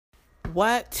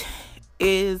What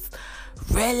is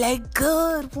really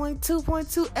good?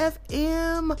 102.2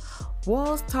 FM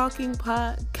Walls Talking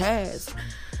Podcast.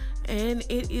 And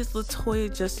it is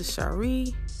Latoya Justice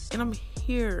Shari. And I'm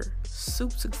here,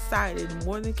 super excited,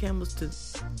 more than camels, to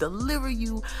deliver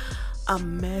you a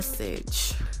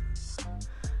message.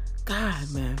 God,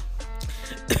 man.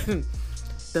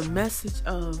 The message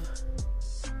of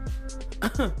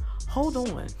hold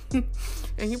on.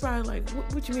 And you're probably like,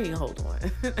 what you mean, hold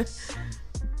on?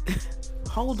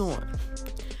 Hold on.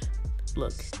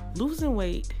 Look, losing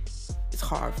weight is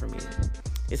hard for me.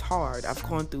 It's hard. I've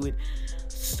gone through it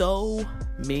so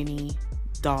many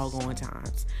doggone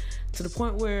times, to the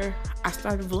point where I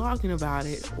started vlogging about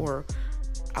it, or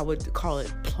I would call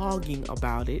it blogging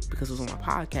about it, because it was on my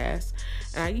podcast.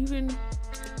 And I even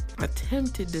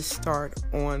attempted to start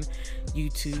on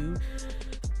YouTube,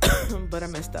 but I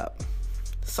messed up.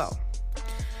 So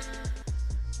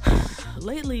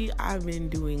lately I've been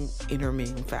doing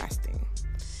intermittent fasting,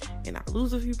 and I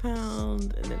lose a few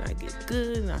pounds, and then I get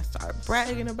good, and I start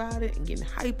bragging about it and getting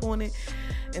hype on it,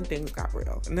 and things got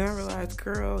real. And then I realized,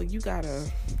 girl, you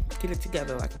gotta get it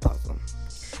together like a puzzle.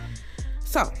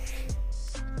 So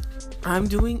I'm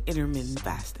doing intermittent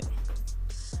fasting.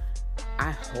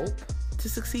 I hope to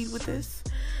succeed with this.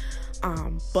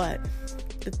 But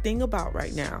the thing about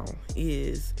right now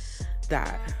is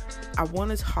that I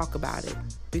want to talk about it,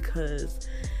 because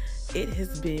it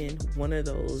has been one of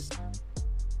those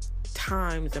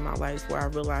times in my life where I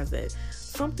realized that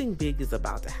something big is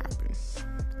about to happen.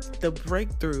 The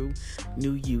breakthrough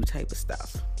new you type of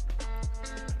stuff.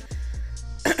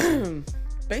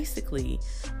 Basically,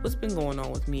 what's been going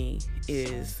on with me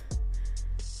is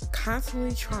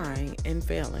constantly trying and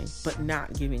failing, but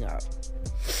not giving up.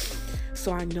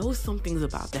 So I know something's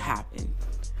about to happen.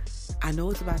 I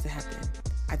know it's about to happen.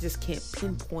 I just can't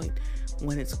pinpoint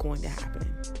when it's going to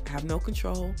happen. I have no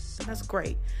control, and that's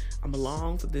great. I'm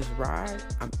along for this ride.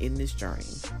 I'm in this journey.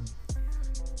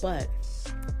 But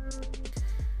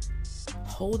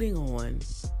holding on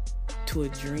to a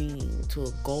dream, to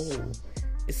a goal,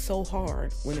 is so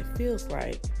hard when it feels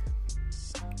like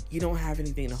you don't have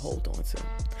anything to hold on to.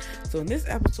 So in this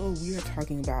episode, we are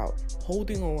talking about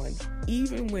holding on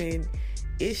even when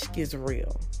ish gets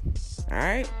real. All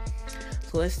right?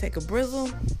 So let's take a brizzle.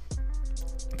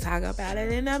 Talk about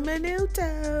it in a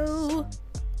minuto.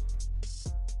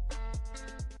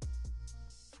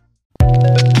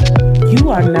 You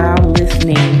are now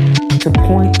listening to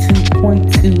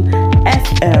 2.2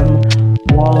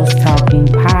 FM Walls Talking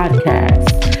Podcast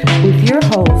with your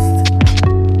host,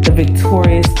 the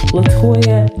victorious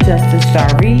Latoya Justice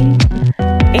Shari,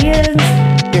 and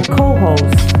your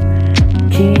co-host,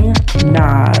 King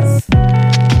Nas.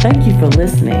 Thank you for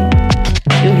listening.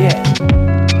 You'll hear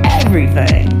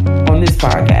everything on this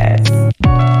podcast.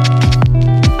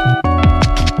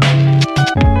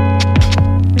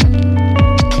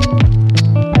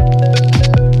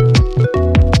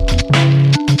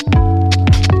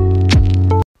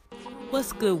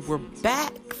 What's good? We're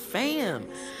back, fam.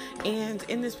 And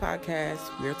in this podcast,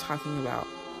 we're talking about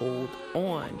hold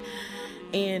on.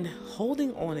 And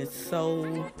holding on is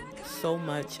so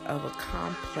much of a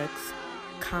complex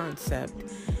concept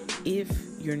if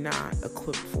you're not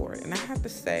equipped for it. And I have to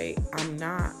say, I'm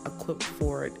not equipped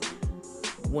for it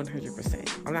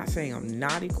 100%. I'm not saying I'm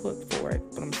not equipped for it,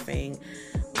 but I'm saying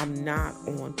I'm not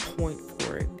on point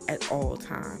for it at all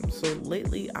times. So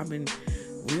lately I've been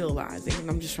realizing, and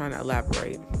I'm just trying to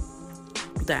elaborate,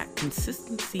 that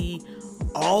consistency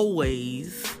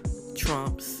always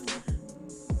trumps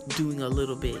doing a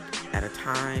little bit at a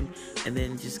time and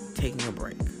then just taking a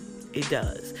break. It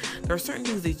does. There are certain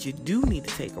things that you do need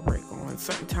to take a break on.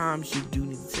 Certain times you do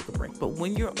need to take a break. But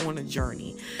when you're on a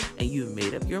journey and you've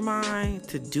made up your mind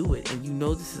to do it, and you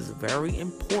know this is very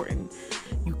important,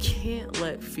 you can't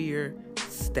let fear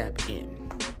step in.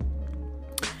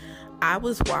 I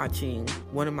was watching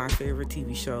one of my favorite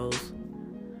TV shows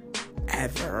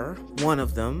ever, one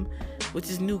of them, which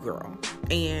is New Girl.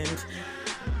 And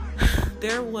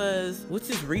there was, which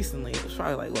is recently, it was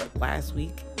probably like last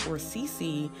week, where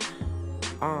Cece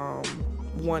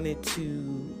wanted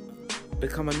to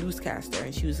become a newscaster,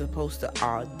 and she was supposed to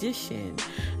audition,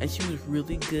 and she was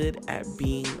really good at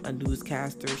being a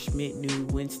newscaster. Schmidt knew,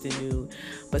 Winston knew,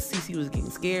 but Cece was getting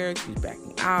scared. She was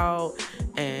backing out,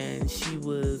 and she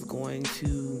was going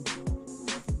to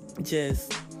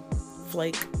just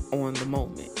flake on the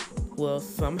moment. Well,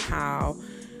 somehow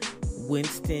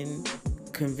Winston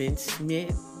convinced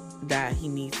Schmidt that he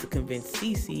needs to convince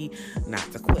Cece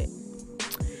not to quit.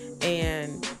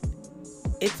 And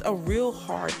it's a real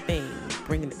hard thing,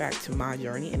 bringing it back to my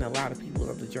journey and a lot of people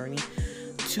of the journey,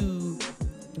 to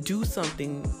do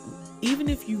something, even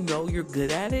if you know you're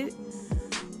good at it,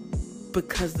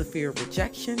 because the fear of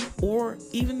rejection, or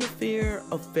even the fear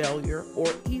of failure, or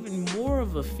even more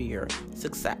of a fear,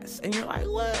 success. And you're like,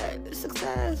 what?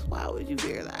 Success? Why would you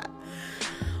fear that?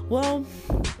 Well,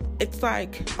 it's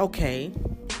like, okay,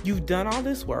 you've done all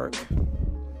this work,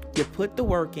 you put the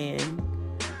work in,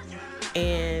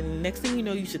 and next thing you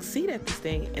know, you succeed at this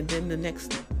thing, and then the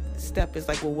next step is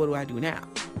like, well, what do I do now?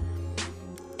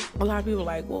 A lot of people are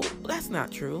like, well, that's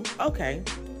not true. Okay,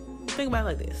 think about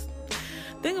it like this.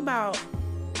 Think about,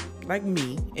 like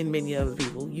me and many other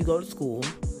people, you go to school,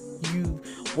 you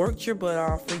worked your butt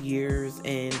off for years,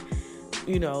 and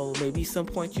maybe some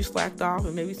point you slacked off,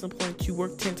 and maybe some point you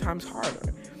worked 10 times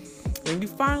harder. And you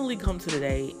finally come to the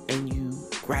day and you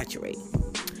graduate.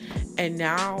 And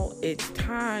now it's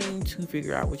time to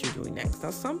figure out what you're doing next. Now,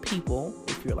 some people,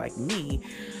 if you're like me,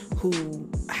 who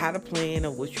had a plan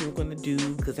of what you were going to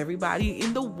do, because everybody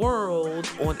in the world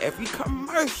on every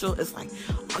commercial is like,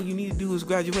 all you need to do is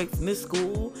graduate from this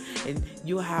school and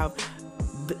you'll have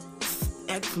the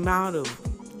X amount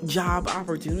of job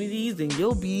opportunities and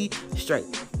you'll be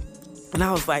straight. And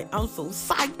I was like, I'm so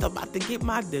psyched. I'm about to get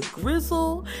my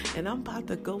degrizzle and I'm about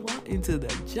to go out into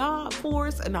the job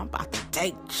force and I'm about to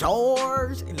take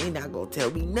charge and they not going to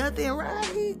tell me nothing,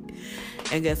 right?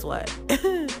 And guess what?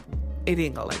 It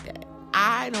didn't go like that.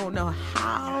 I don't know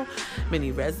how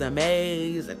many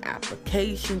resumes and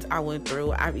applications I went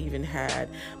through. I've even had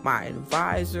my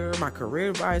career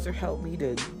advisor, help me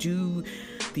to do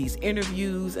these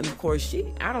interviews. And of course,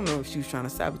 I don't know if she was trying to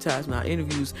sabotage my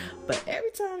interviews, but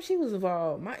every time she was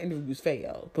involved, my interviews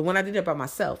failed. But when I did it by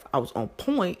myself, I was on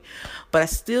point, but I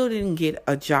still didn't get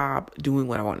a job doing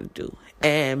what I wanted to do.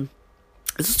 And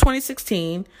this was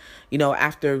 2016,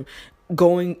 after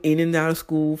going in and out of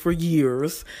school for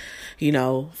years,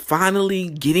 finally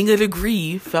getting a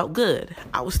degree felt good.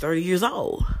 I was 30 years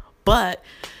old, but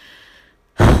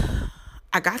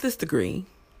I got this degree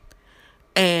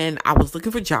and I was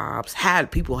looking for jobs,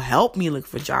 had people help me look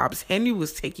for jobs. Henry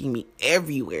was taking me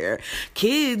everywhere.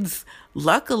 Kids,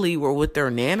 luckily, were with their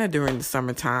Nana during the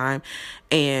summertime,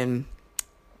 and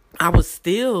I was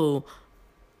still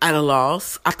at a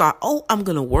loss. I thought, I'm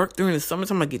going to work during the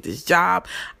summertime. I'm going to get this job.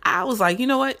 I was like, you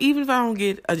know what? Even if I don't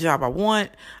get a job I want,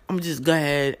 I'm going to just go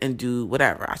ahead and do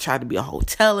whatever. I tried to be a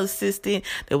hotel assistant.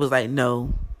 They was like,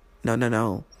 no,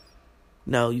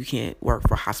 you can't work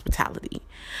for hospitality.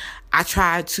 I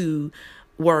tried to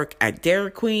work at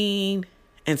Dairy Queen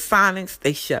and Sonics.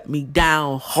 They shut me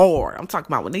down hard. I'm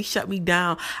talking about when they shut me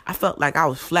down, I felt like I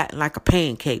was flattened like a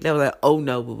pancake. They were like, oh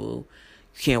no, boo-boo,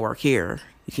 you can't work here.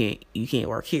 You can't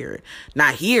work here.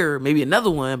 Not here, maybe another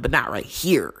one, but not right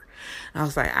here. And I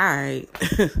was like, all right,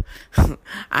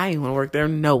 I ain't want to work there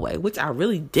no way, which I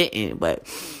really didn't, but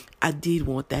I did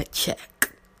want that check.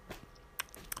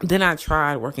 Then I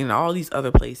tried working in all these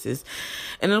other places,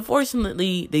 and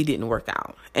unfortunately, they didn't work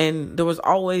out. And there was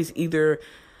always either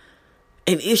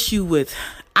an issue with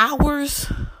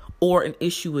hours or an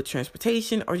issue with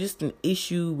transportation or just an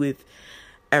issue with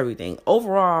everything.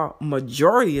 Overall,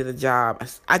 majority of the job,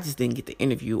 I just didn't get the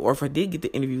interview, or if I did get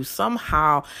the interview,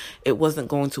 somehow it wasn't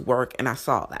going to work, and I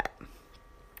saw that.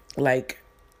 Like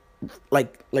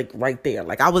right there.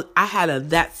 Like I had a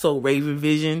That's So Raven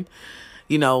vision,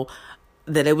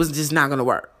 that it was just not going to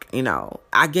work.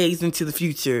 I gazed into the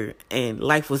future and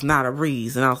life was not a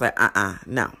breeze. And I was like,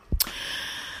 no.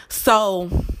 So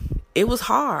it was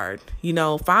hard.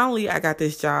 Finally I got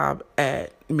this job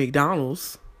at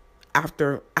McDonald's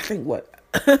after, I think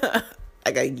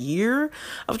like a year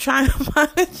of trying to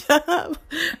find a job.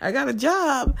 I got a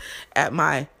job at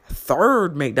my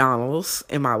third McDonald's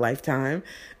in my lifetime.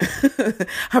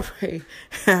 I pray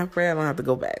I don't have to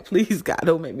go back. Please, God,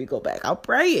 don't make me go back. I'll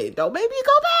pray it. Don't make me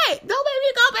go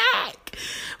back.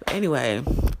 But anyway,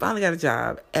 finally got a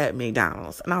job at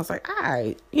McDonald's. And I was like, all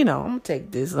right, I'm going to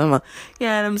take this. You know what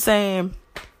I'm saying?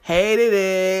 Hated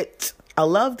it. I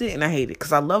loved it and I hated it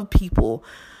because I love people,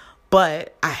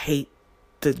 but I hate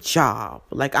the job.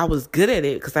 Like, I was good at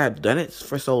it because I had done it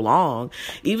for so long.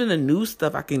 Even the new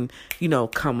stuff, I can,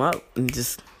 come up and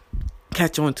just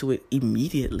catch on to it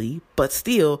immediately. But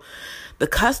still, the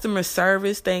customer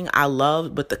service thing I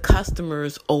loved, but the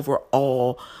customers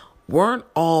overall weren't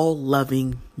all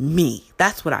loving me.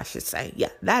 That's what I should say. Yeah,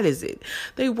 that is it.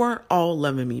 They weren't all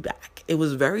loving me back. It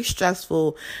was very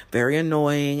stressful, very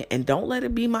annoying, and don't let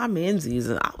it be my menzies.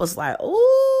 And I was like,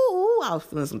 ooh, I was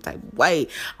feeling some type of way.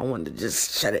 I wanted to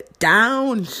just shut it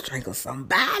down and strangle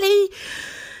somebody.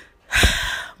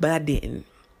 But I didn't.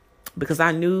 because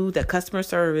I knew that customer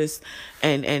service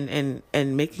and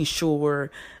making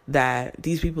sure that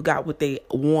these people got what they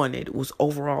wanted was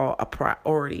overall a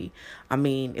priority. I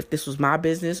mean, if this was my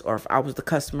business or if I was the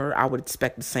customer, I would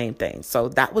expect the same thing. So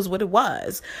that was what it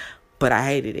was, but I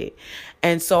hated it.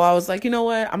 And so I was like, you know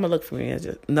what? I'm going to look for me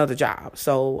another job.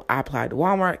 So I applied to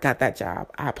Walmart, got that job.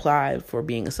 I applied for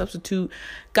being a substitute,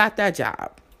 got that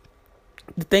job.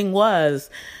 The thing was,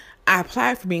 I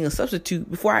applied for being a substitute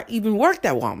before I even worked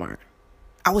at Walmart.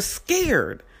 I was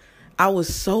scared. I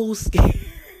was so scared.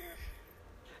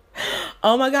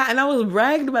 Oh my God. And I was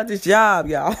bragging about this job,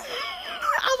 y'all.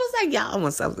 I was like, y'all, I'm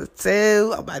a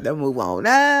substitute. I'm about to move on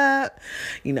up.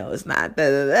 You know, it's not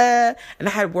da-da-da. And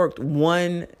I had worked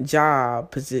one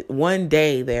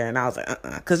day there. And I was like,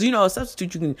 Because, you know, a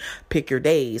substitute, you can pick your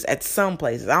days at some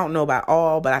places. I don't know about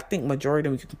all, but I think majority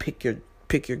of them, you can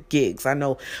pick your gigs. I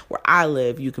know where I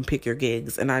live, you can pick your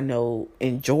gigs. And I know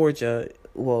in Georgia,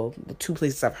 well, the two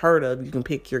places I've heard of, you can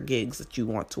pick your gigs that you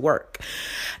want to work.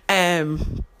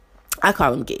 And I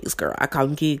call them gigs, girl. I call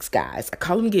them gigs, guys. I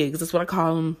call them gigs. That's what I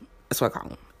call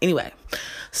them. Anyway,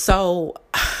 so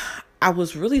I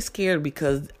was really scared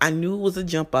because I knew it was a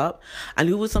jump up. I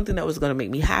knew it was something that was going to make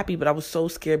me happy, but I was so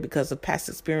scared because of past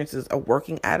experiences of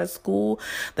working at a school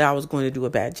that I was going to do a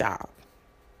bad job.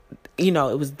 You know,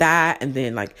 it was that, and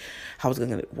then like how I was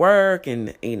going to work,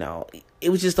 and you know, it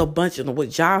was just a bunch of what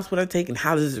jobs would I take and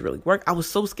how does it really work. I was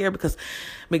so scared because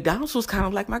McDonald's was kind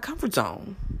of like my comfort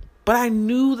zone, but I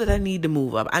knew that I needed to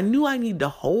move up. I knew I needed to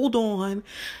hold on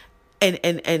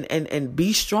and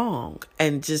be strong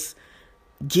and just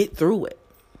get through it.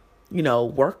 You know,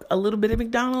 work a little bit at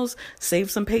McDonald's,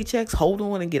 save some paychecks, hold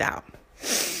on and get out.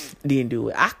 Didn't do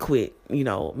it. I quit, you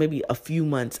know, maybe a few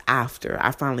months after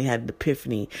I finally had the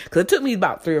epiphany. Because it took me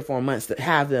about 3 or 4 months to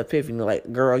have the epiphany,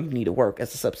 like, girl, you need to work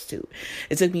as a substitute.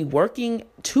 It took me working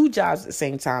 2 jobs at the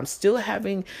same time, still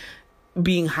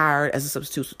being hired as a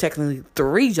substitute, so technically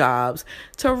 3 jobs,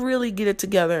 to really get it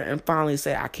together and finally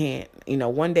say, I can't. You know,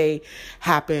 one day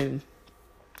happened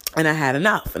and I had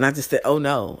enough. And I just said, oh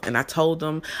no. And I told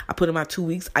them, I put in my 2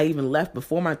 weeks. I even left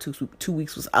before my two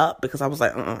weeks was up because I was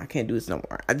like, I can't do this no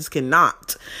more. I just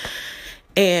cannot.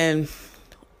 And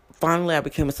finally I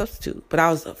became a substitute. But I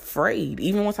was afraid.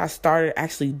 Even once I started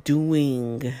actually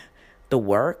doing the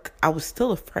work, I was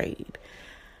still afraid.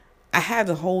 I had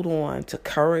to hold on to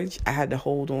courage. I had to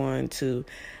hold on to,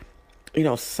 you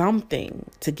know, something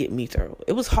to get me through.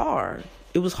 It was hard.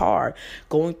 It was hard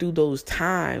going through those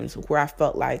times where I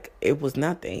felt like it was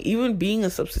nothing. Even being a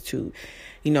substitute,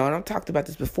 you know, and I've talked about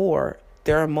this before.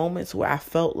 There are moments where I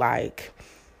felt like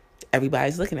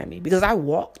everybody's looking at me because I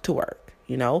walk to work,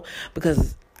 you know,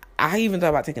 because I even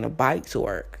thought about taking a bike to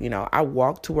work. You know, I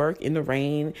walk to work in the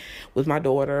rain with my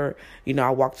daughter. You know, I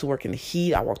walk to work in the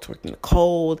heat. I walk to work in the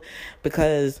cold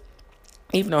because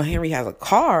even though Henry has a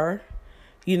car,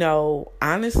 you know,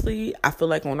 honestly, I feel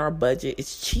like on our budget,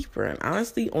 it's cheaper. And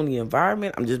honestly, on the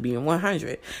environment, I'm just being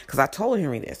 100. Because I told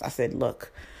Henry this. I said,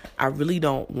 look, I really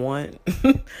don't want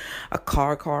a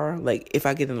car. Like, if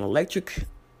I get an electric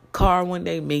car one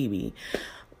day, maybe.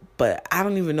 But I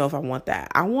don't even know if I want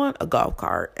that. I want a golf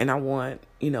cart. And I want,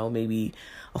 you know, maybe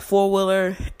a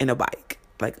 4-wheeler and a bike.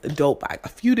 Like, a dope bike. A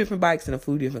few different bikes and a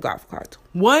few different golf carts.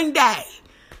 One day.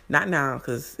 Not now,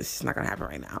 because it's just not going to happen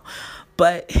right now.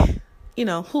 But, you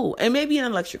know, and maybe an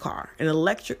electric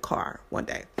car one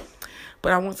day.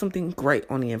 But I want something great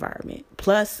on the environment.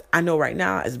 Plus, I know right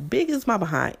now, as big as my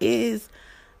behind is,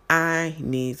 I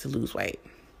need to lose weight.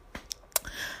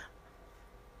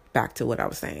 Back to what I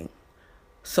was saying.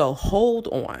 So hold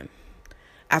on.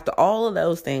 After all of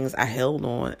those things, I held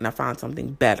on and I found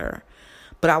something better.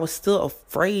 But I was still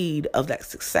afraid of that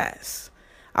success.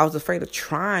 I was afraid of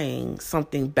trying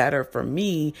something better for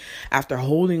me after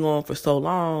holding on for so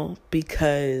long,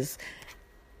 because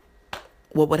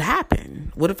what would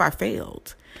happen? What if I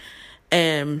failed?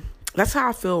 And that's how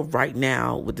I feel right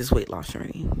now with this weight loss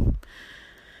journey.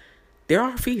 There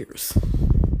are fears.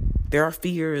 There are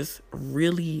fears,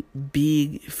 really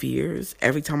big fears.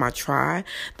 Every time I try,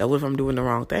 that what if I'm doing the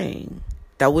wrong thing?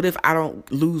 That what if I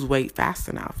don't lose weight fast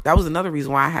enough? That was another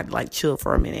reason why I had to like chill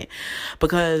for a minute,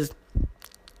 because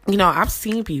you know, I've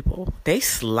seen people, they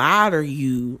slaughter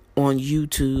you on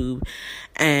YouTube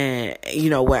and, you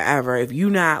know, wherever. If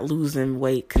you're not losing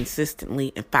weight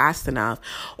consistently and fast enough,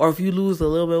 or if you lose a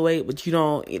little bit of weight, but you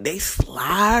don't, they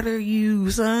slaughter you,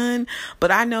 son.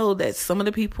 But I know that some of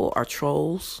the people are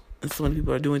trolls and some of the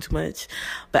people are doing too much.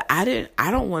 But I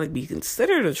don't want to be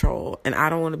considered a troll, and I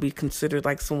don't want to be considered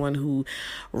like someone who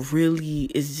really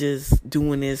is just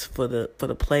doing this for the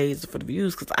plays, for the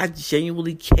views, because I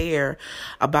genuinely care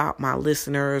about my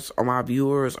listeners or my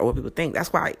viewers or what people think.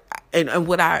 That's why and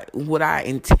what I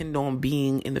intend on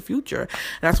being in the future.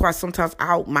 That's why sometimes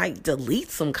I might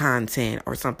delete some content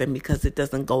or something because it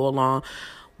doesn't go along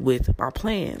with my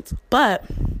plans. But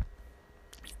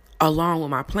along with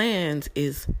my plans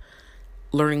is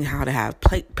learning how to have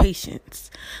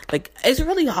patience. Like, it's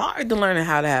really hard to learn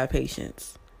how to have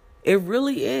patience. It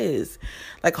really is.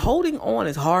 Like, holding on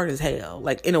is hard as hell.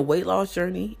 Like, in a weight loss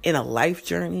journey, in a life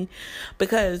journey.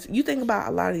 Because you think about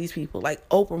a lot of these people, like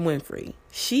Oprah Winfrey.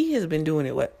 She has been doing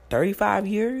it, 35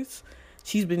 years?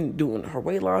 She's been doing her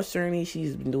weight loss journey.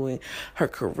 She's been doing her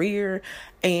career.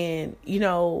 And,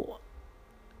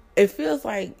 it feels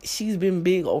like she's been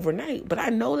big overnight, but I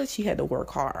know that she had to work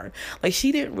hard. Like,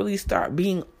 she didn't really start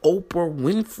being Oprah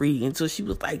Winfrey until she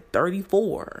was like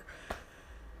 34.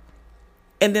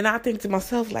 And then I think to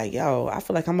myself, like, yo, I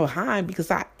feel like I'm behind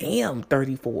because I am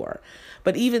 34.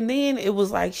 But even then, it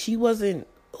was like she wasn't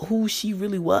who she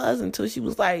really was until she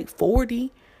was like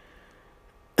 40.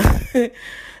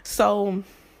 So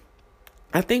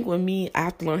I think with me, I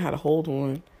have to learn how to hold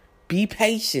on, be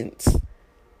patient,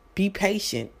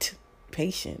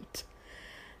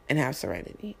 and have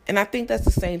serenity. And I think that's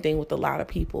the same thing with a lot of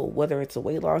people, whether it's a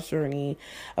weight loss journey,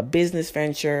 a business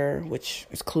venture, which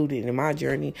is included in my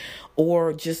journey,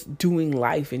 or just doing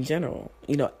life in general.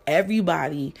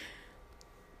 Everybody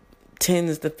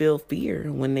tends to feel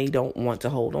fear when they don't want to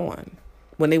hold on,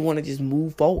 when they want to just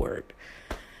move forward.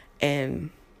 And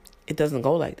it doesn't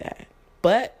go like that.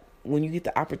 But when you get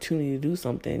the opportunity to do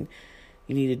something,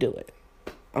 you need to do it.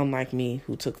 Unlike me,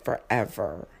 who took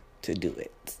forever to do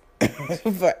it.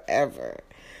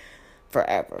 Forever. So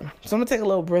I'm going to take a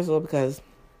little bristle because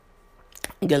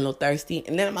I'm getting a little thirsty.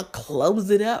 And then I'm going to close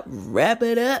it up, wrap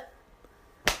it up,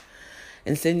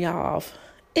 and send y'all off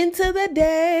into the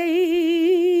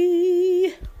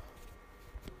day.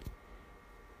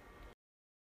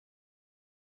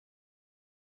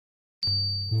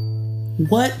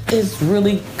 What is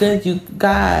really good, you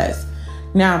guys?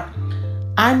 Now,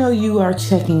 I know you are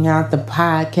checking out the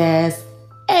podcast,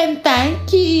 and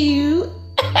thank you.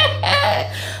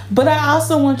 But I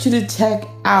also want you to check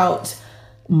out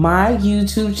my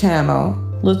YouTube channel,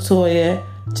 Latoya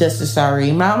Justice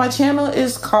Shari. Now, my channel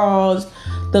is called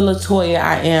The Latoya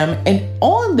I Am, and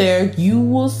on there you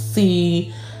will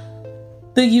see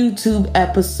the YouTube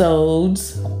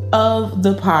episodes of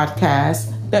the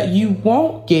podcast that you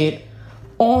won't get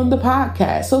on the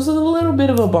podcast. So it's a little bit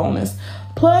of a bonus.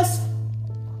 Plus,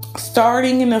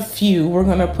 starting in a few, we're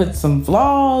going to put some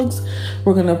vlogs.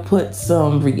 We're going to put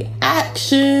some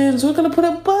reactions. We're going to put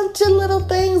a bunch of little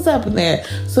things up in there.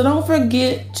 So don't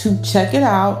forget to check it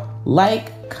out.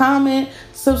 Like, comment,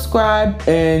 subscribe,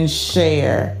 and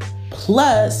share.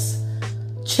 Plus,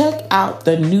 check out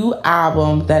the new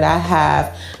album that I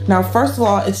have. Now, first of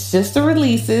all, it's just the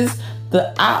releases.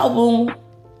 The album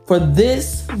for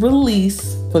this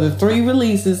release, for the 3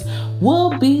 releases,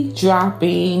 will be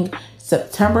dropping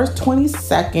September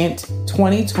 22nd,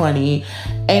 2020,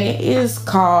 and it is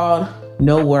called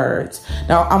No Words.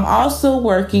 Now, I'm also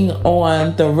working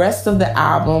on the rest of the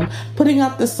album, putting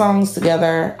up the songs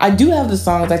together. I do have the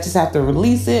songs, I just have to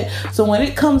release it. So when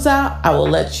it comes out, I will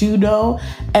let you know.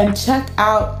 And check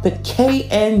out the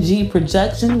KNG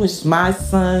Production, which is my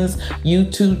son's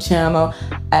YouTube channel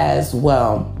as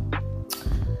well.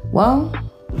 Well,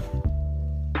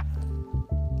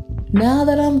 now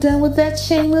that I'm done with that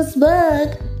shameless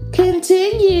plug,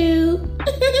 continue.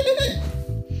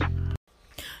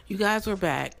 You guys are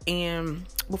back. And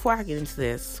before I get into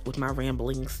this with my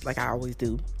ramblings, like I always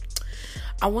do,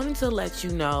 I wanted to let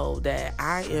you know that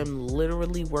I am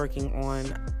literally working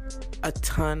on a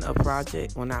ton of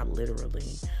projects. Well, not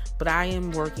literally, but I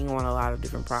am working on a lot of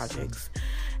different projects.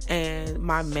 And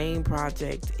my main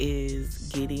project is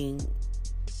getting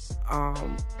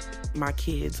my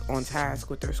kids on task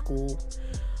with their school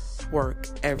work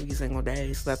every single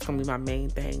day. So that's going to be my main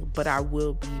thing. But I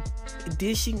will be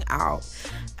dishing out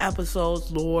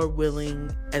episodes, Lord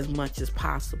willing, as much as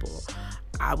possible.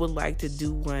 I would like to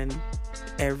do one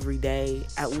every day,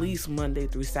 at least Monday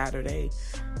through Saturday.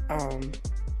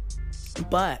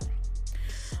 But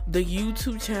the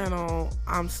YouTube channel,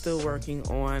 I'm still working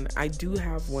on. I do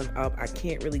have one up. I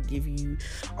can't really give you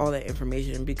all that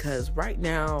information because right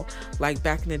now, like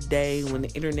back in the day when the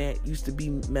internet used to be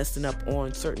messing up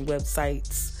on certain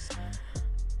websites,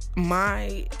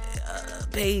 my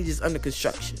page is under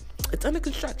construction. It's under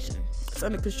construction.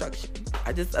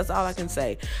 That's all I can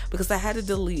say because I had to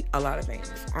delete a lot of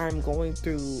things. I'm going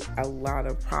through a lot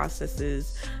of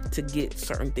processes to get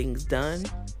certain things done.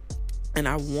 And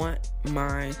I want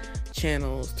my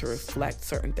channels to reflect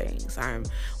certain things. I'm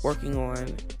working on,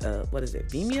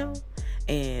 Vimeo?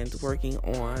 and working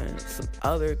on some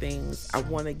other things. I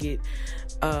want to get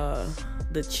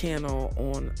the channel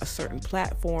on a certain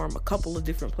platform, a couple of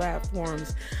different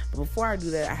platforms. But before I do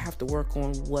that, I have to work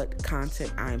on what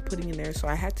content I'm putting in there. So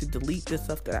I had to delete the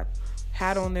stuff that I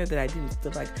had on there that I didn't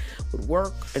feel like would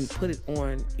work and put it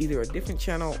on either a different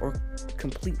channel or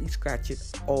completely scratch it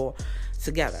all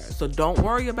together. So don't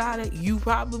worry about it. You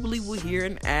probably will hear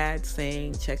an ad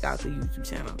saying check out the YouTube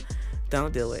channel.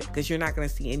 Don't do it, because you're not going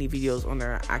to see any videos on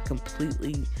there. I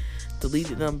completely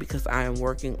deleted them because I am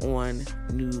working on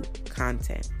new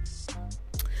content.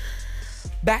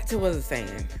 Back to what I was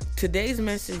saying. Today's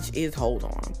message is hold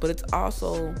on, but it's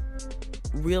also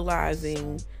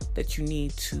realizing that you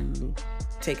need to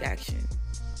take action.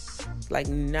 Like,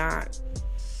 not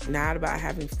about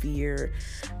having fear.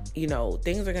 You know,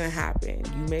 things are going to happen.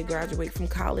 You may graduate from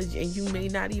college and you may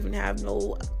not even have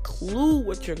no clue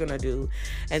what you're going to do.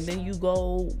 And then you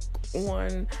go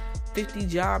on 50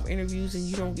 job interviews and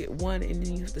you don't get one, and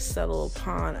then you have to settle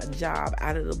upon a job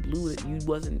out of the blue that you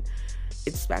wasn't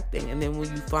expecting. And then when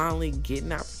you finally get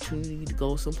an opportunity to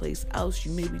go someplace else,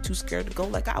 you may be too scared to go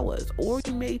like I was, or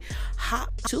you may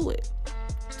hop to it.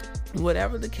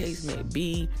 Whatever the case may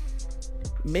be,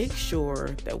 make sure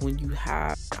that when you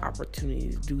have an opportunity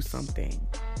to do something,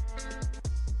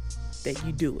 that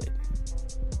you do it.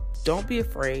 Don't be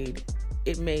afraid.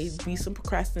 It may be some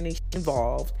procrastination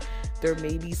involved. There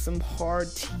may be some hard,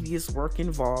 tedious work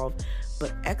involved,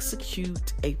 but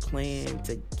execute a plan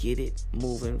to get it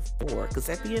moving forward. Because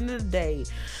at the end of the day,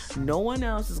 no one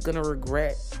else is going to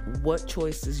regret what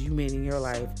choices you made in your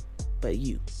life but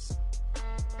you.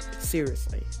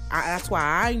 Seriously. That's why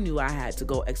I knew I had to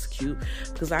go execute,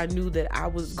 because I knew that I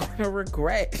was going to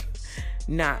regret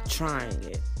not trying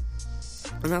it.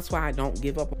 And that's why I don't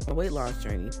give up on my weight loss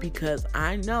journey, because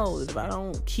I know that if I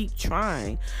don't keep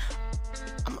trying,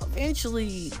 I'm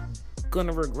eventually going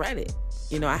to regret it.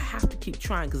 You know, I have to keep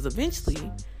trying, because eventually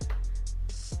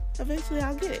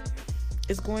I'll get it.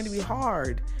 It's going to be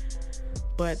hard,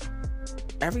 but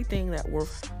everything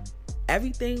worth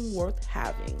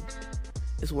having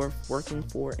is worth working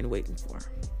for and waiting for.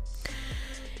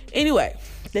 Anyway,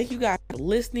 thank you guys for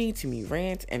listening to me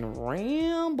rant and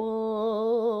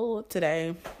ramble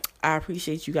today. I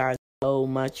appreciate you guys so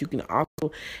much. You can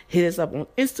also hit us up on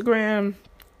Instagram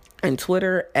and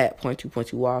Twitter at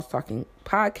 .2.2 Walls Talking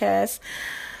Podcast.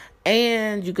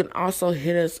 And you can also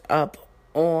hit us up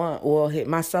hit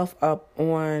myself up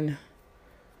on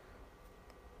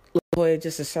LaToya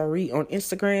Justice Shari on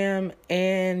Instagram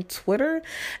and Twitter,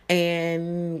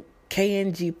 and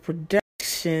KNG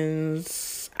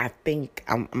Productions, I think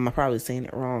I'm probably saying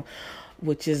it wrong,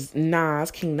 which is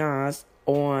King Nas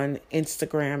on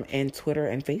Instagram and Twitter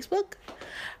and Facebook.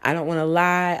 I don't want to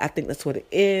lie. I think that's what it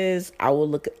is. I will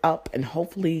look it up, and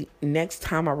hopefully next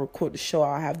time I record the show,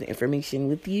 I'll have the information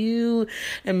with you,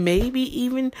 and maybe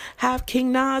even have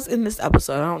King Nas in this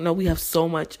episode. I don't know. We have so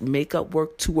much makeup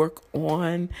work to work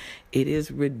on. It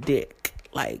is ridiculous.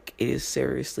 Like, it is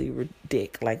seriously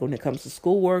ridiculous. Like, when it comes to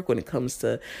schoolwork, when it comes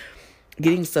to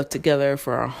getting stuff together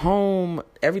for our home,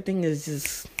 everything is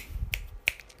just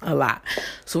a lot.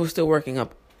 So we're still working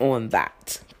up on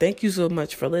that. Thank you so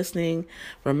much for listening.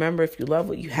 Remember, if you love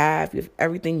what you have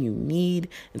everything you need.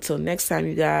 Until next time,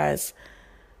 you guys,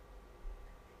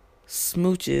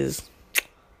 smooches.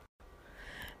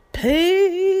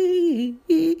 Peace.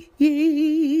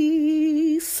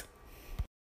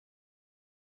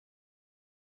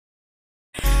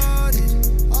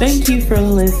 Thank you for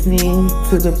listening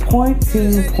to the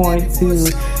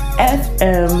 .2.2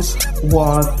 FM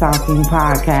Walls Talking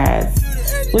Podcast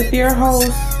with your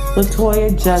host,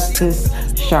 LaToya Justice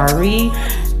Shari,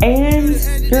 and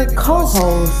your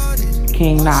co-host,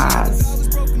 King Nas.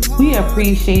 We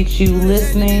appreciate you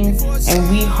listening, and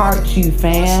we heart you,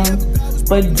 fam.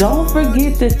 But don't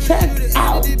forget to check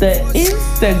out the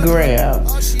Instagram,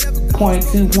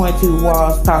 .2.2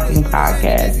 Walls Talking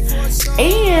Podcast,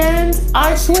 and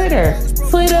our Twitter,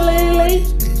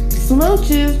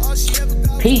 Smooches.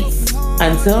 Peace.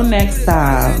 Until next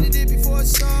time.